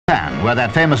where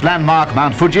that famous landmark,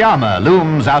 Mount Fujiyama,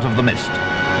 looms out of the mist.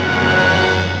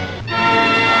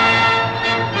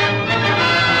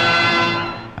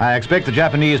 I expect the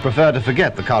Japanese prefer to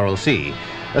forget the Coral Sea,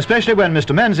 especially when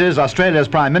Mr Menzies, Australia's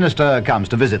Prime Minister, comes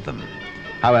to visit them.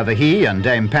 However, he and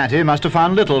Dame Pattie must have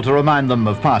found little to remind them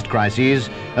of past crises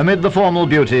amid the formal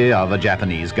beauty of a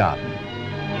Japanese garden.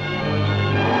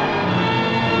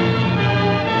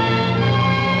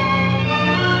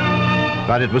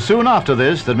 But it was soon after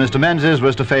this that Mr Menzies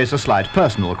was to face a slight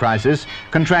personal crisis,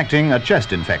 contracting a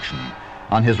chest infection.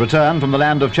 On his return from the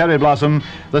land of cherry blossom,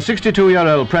 the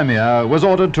 62-year-old Premier was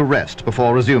ordered to rest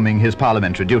before resuming his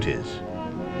parliamentary duties.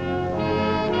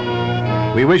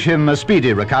 We wish him a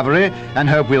speedy recovery and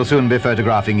hope we'll soon be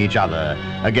photographing each other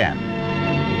again.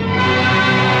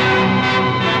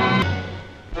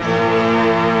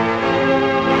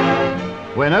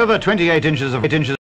 When over 28 inches